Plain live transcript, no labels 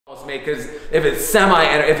helps make, because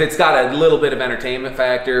if it's got a little bit of entertainment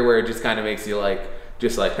factor where it just kind of makes you like,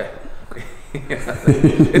 just like,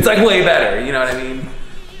 it's like way better, you know what I mean?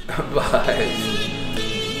 But,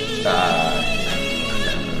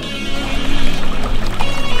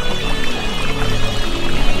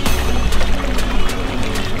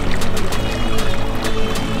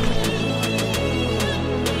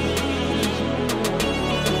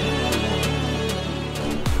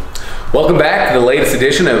 welcome back to the latest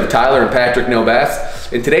edition of Tyler and Patrick Know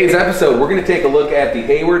Best. In today's episode, we're going to take a look at the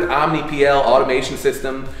Hayward Omni Pl automation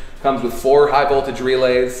system. Comes with 4 high voltage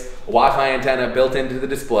relays, a Wi-Fi antenna built into the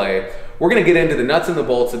display. We're going to get into the nuts and the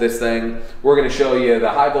bolts of this thing. We're going to show you the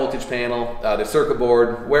high voltage panel, the circuit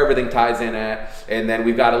board, where everything ties in at, and then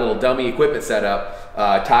we've got a little dummy equipment setup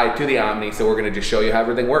tied to the Omni, so we're going to just show you how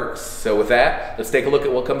everything works. So with that, let's take a look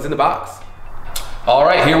at what comes in the box. All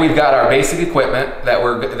right, here we've got our basic equipment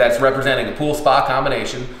that's representing a pool spa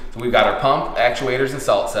combination. So we've got our pump, actuators, and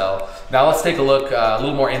salt cell. Now let's take a look a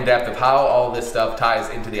little more in depth of how all this stuff ties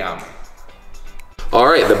into the Omni. All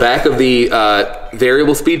right, the back of the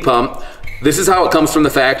variable speed pump. This is how it comes from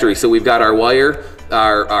the factory. So we've got our wire,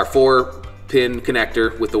 our 4-pin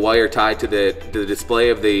connector with the wire tied to the display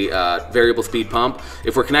of the variable speed pump.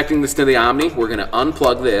 If we're connecting this to the Omni, we're gonna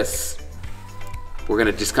unplug this. We're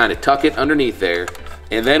gonna just kind of tuck it underneath there.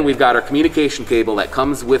 And then we've got our communication cable that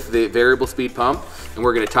comes with the variable speed pump, and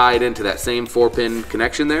we're gonna tie it into that same 4-pin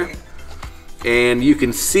connection there. And you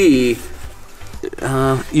can see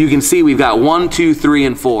we've got 1, 2, 3,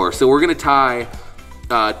 and 4. So we're gonna tie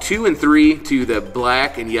 2 and 3 to the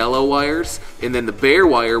black and yellow wires, and then the bare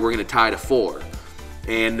wire we're gonna tie to 4.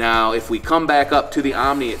 And now if we come back up to the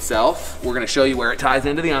Omni itself, we're gonna show you where it ties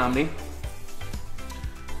into the Omni.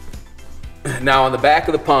 Now on the back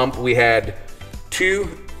of the pump, we had 2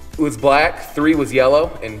 was black, 3 was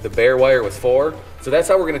yellow, and the bare wire was 4. So that's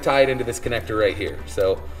how we're gonna tie it into this connector right here.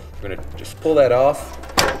 So we're gonna just pull that off,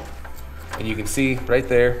 and you can see right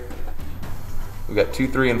there, we've got 2,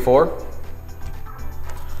 3, and 4.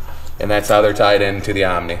 And that's how they're tied into the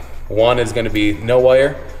Omni. 1 is gonna be no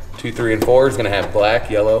wire, 2, 3, and 4 is gonna have black,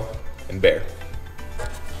 yellow, and bare.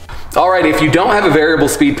 All right, if you don't have a variable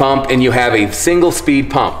speed pump and you have a single speed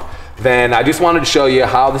pump, then I just wanted to show you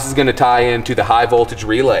how this is going to tie into the high voltage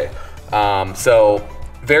relay. So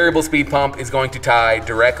variable speed pump is going to tie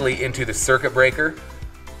directly into the circuit breaker.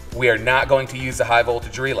 We are not going to use the high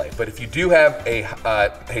voltage relay, but if you do have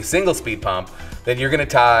a single speed pump, then you're going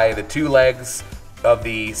to tie the 2 legs of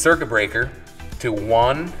the circuit breaker to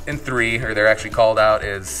 1 and 3, or they're actually called out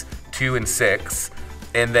as 2 and 6,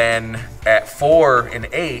 and then at 4 and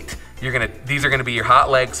 8, these are going to be your hot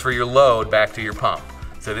legs for your load back to your pump.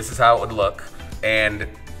 So this is how it would look. And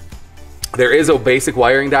there is a basic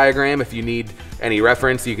wiring diagram. If you need any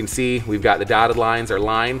reference, you can see we've got the dotted lines or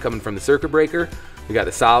line coming from the circuit breaker. We got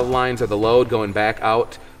the solid lines or the load going back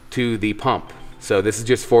out to the pump. So this is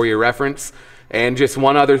just for your reference. And just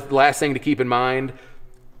one other last thing to keep in mind,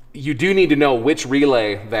 you do need to know which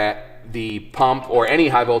relay that the pump or any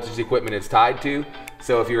high voltage equipment is tied to.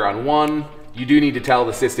 So if you're on 1, you do need to tell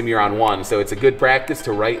the system you're on 1. So it's a good practice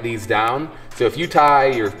to write these down. So if you tie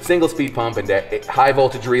your single speed pump into high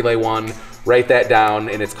voltage relay 1, write that down,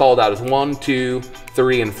 and it's called out as 1, 2,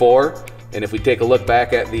 3, and 4. And if we take a look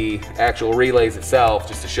back at the actual relays itself,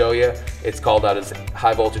 just to show you, it's called out as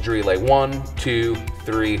high voltage relay 1, 2,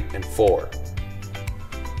 3, and 4.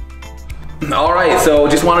 All right, so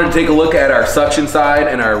just wanted to take a look at our suction side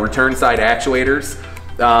and our return side actuators.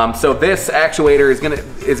 So this actuator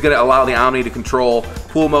is gonna allow the Omni to control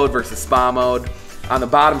pool mode versus spa mode. On the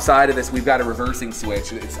bottom side of this, we've got a reversing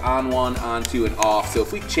switch. It's on 1, on 2, and off. So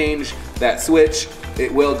if we change that switch,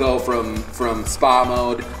 it will go from spa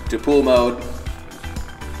mode to pool mode.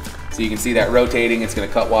 So you can see that rotating. It's gonna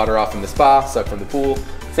cut water off from the spa, suck from the pool.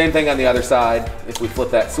 Same thing on the other side. If we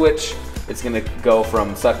flip that switch, it's gonna go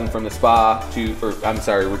from sucking from the spa to,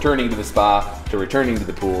 returning to the spa to returning to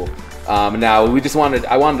the pool. Now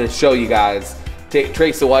I wanted to show you guys,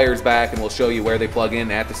 trace the wires back, and we'll show you where they plug in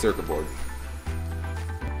at the circuit board.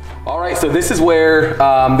 All right, so this is where,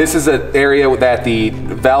 this is an area that the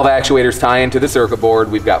valve actuators tie into the circuit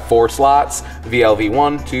board. We've got 4 slots, VLV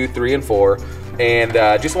 1, 2, 3, and 4. And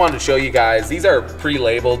just wanted to show you guys, these are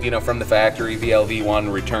pre-labeled, from the factory, VLV 1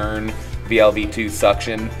 return, VLV 2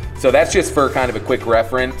 suction. So that's just for kind of a quick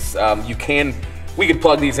reference. We could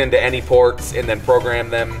plug these into any ports and then program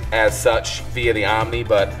them as such via the Omni,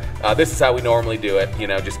 but this is how we normally do it.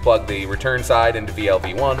 Just plug the return side into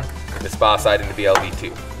VLV 1, the spa side into VLV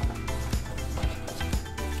 2.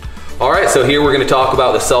 All right, so here we're gonna talk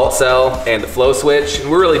about the salt cell and the flow switch, and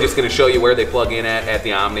we're really just gonna show you where they plug in at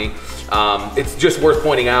the Omni. It's just worth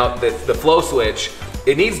pointing out that the flow switch,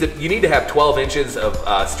 you need to have 12 inches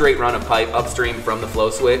of straight run of pipe upstream from the flow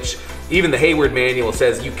switch. Even the Hayward manual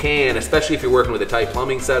says you can, especially if you're working with a tight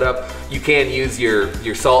plumbing setup, you can use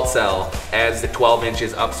your salt cell as the 12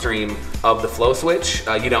 inches upstream of the flow switch.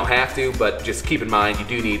 You don't have to, but just keep in mind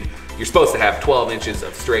you're supposed to have 12 inches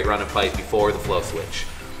of straight run of pipe before the flow switch.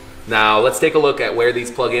 Now let's take a look at where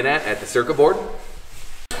these plug in at the circuit board.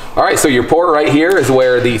 All right, so your port right here is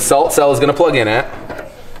where the salt cell is going to plug in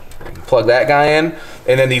at. Plug that guy in.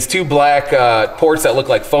 And then these two black ports that look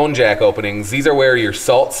like phone jack openings, these are where your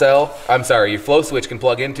your flow switch can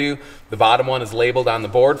plug into. The bottom one is labeled on the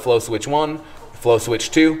board, flow switch 1, flow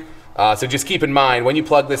switch 2. So just keep in mind, when you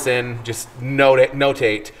plug this in, just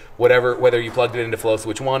notate whether you plugged it into flow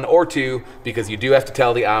switch 1 or 2, because you do have to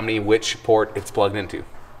tell the Omni which port it's plugged into.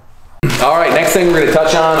 All right, next thing we're going to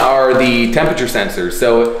touch on are the temperature sensors.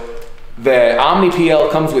 So the Omni Pl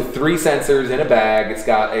comes with 3 sensors in a bag. It's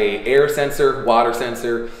got a air sensor, water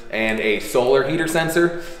sensor, and a solar heater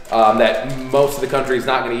sensor that most of the country is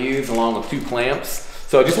not going to use, along with 2 clamps.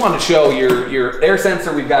 So I just wanted to show your air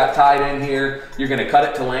sensor we've got tied in here. You're going to cut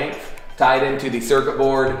it to length, tie it into the circuit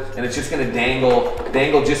board, and it's just going to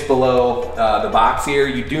dangle just below the box here.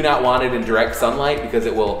 You do not want it in direct sunlight because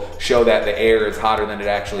it will show that the air is hotter than it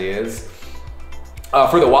actually is.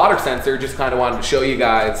 For the water sensor, just kind of wanted to show you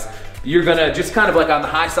guys, you're gonna just kind of like on the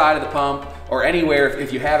high side of the pump or anywhere,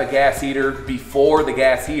 if you have a gas heater before the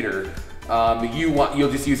gas heater,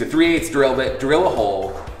 you'll just use a 3/8 drill bit, drill a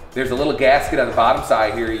hole. There's a little gasket on the bottom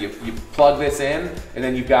side here. You plug this in, and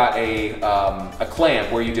then you've got a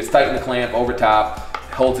clamp where you just tighten the clamp over top,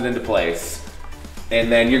 holds it into place. And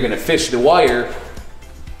then you're gonna fish the wire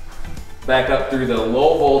back up through the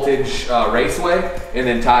low voltage raceway and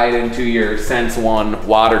then tie it into your Sense 1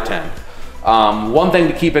 water temp. One thing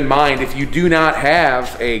to keep in mind, if you do not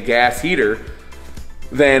have a gas heater,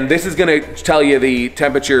 then this is gonna tell you the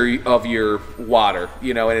temperature of your water,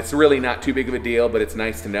 and it's really not too big of a deal, but it's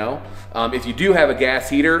nice to know. If you do have a gas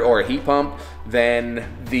heater or a heat pump, then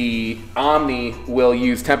the Omni will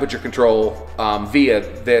use temperature control via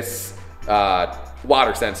this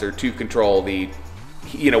water sensor to control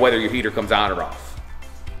whether your heater comes on or off.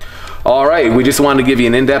 All right, we just wanted to give you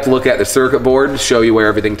an in-depth look at the circuit board, show you where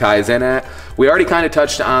everything ties in at. We already kind of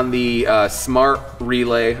touched on the smart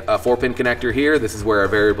relay 4-pin connector here. This is where our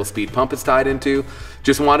variable speed pump is tied into.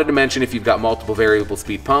 Just wanted to mention, if you've got multiple variable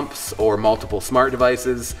speed pumps or multiple smart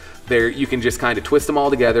devices, you can just kind of twist them all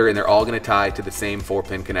together and they're all going to tie to the same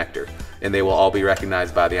 4-pin connector, and they will all be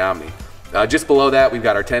recognized by the Omni. Just below that, we've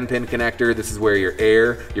got our 10-pin connector. This is where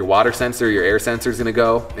your water sensor, your air sensor is going to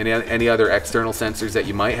go, and any other external sensors that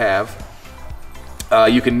you might have.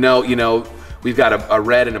 You can note, we've got a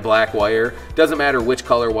red and a black wire. Doesn't matter which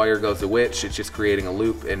color wire goes to which. It's just creating a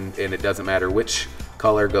loop, and it doesn't matter which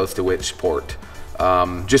color goes to which port.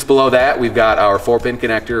 Just below that, we've got our 4-pin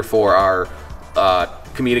connector for our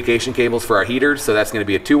communication cables for our heaters. So that's going to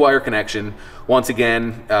be a 2-wire connection. Once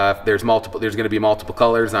again, there's going to be multiple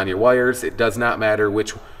colors on your wires. It does not matter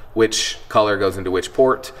which color goes into which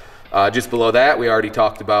port. Just below that, we already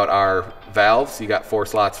talked about our valves. You got 4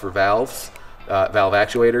 slots for valves, valve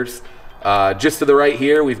actuators. Just to the right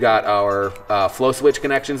here, we've got our flow switch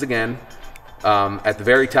connections again. At the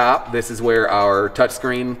very top, this is where our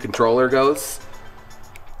touchscreen controller goes.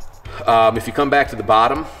 If you come back to the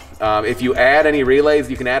bottom, if you add any relays,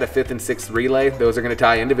 you can add a 5th and 6th relay. Those are going to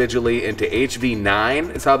tie individually into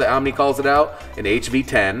HV9 is how the Omni calls it out, and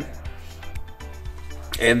HV10.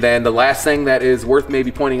 And then the last thing that is worth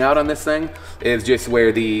maybe pointing out on this thing is just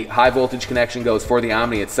where the high voltage connection goes for the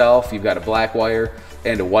Omni itself. You've got a black wire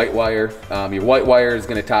and a white wire. Your white wire is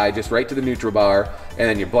going to tie just right to the neutral bar, and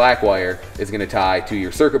then your black wire is going to tie to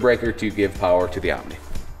your circuit breaker to give power to the Omni.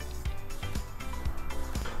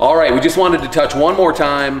 All right, we just wanted to touch one more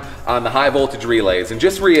time on the high voltage relays and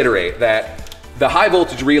just reiterate that the high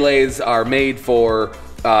voltage relays are made for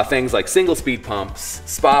things like single speed pumps,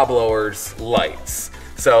 spa blowers, lights.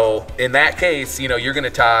 So in that case, you're gonna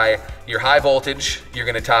tie your high voltage, you're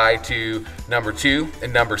gonna tie to number 2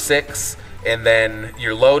 and number 6, and then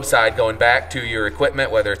your load side going back to your equipment,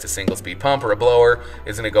 whether it's a single speed pump or a blower,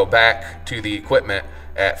 is gonna go back to the equipment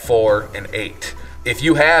at 4 and 8. If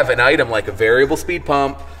you have an item like a variable speed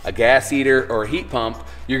pump, a gas heater, or a heat pump,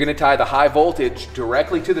 you're going to tie the high voltage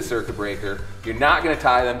directly to the circuit breaker. You're not going to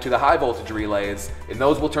tie them to the high voltage relays, and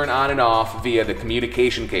those will turn on and off via the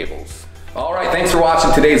communication cables. All right, thanks for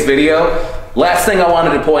watching today's video. Last thing I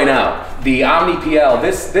wanted to point out, the Omni Pl,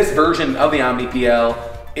 this version of the Omni Pl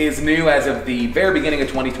is new as of the very beginning of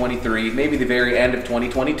 2023, maybe the very end of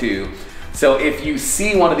 2022. So if you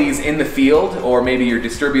see one of these in the field, or maybe your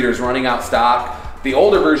distributor's running out stock, the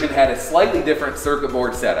older version had a slightly different circuit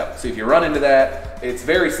board setup. So if you run into that, it's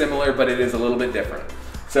very similar, but it is a little bit different.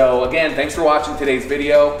 So again, thanks for watching today's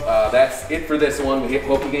video. That's it for this one. We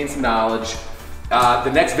hope you gained some knowledge.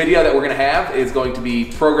 The next video that we're gonna have is going to be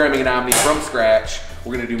programming an Omni from scratch.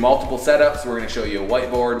 We're gonna do multiple setups. We're gonna show you a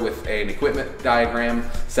whiteboard with an equipment diagram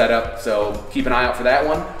setup. So keep an eye out for that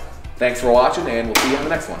one. Thanks for watching, and we'll see you on the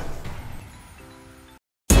next one.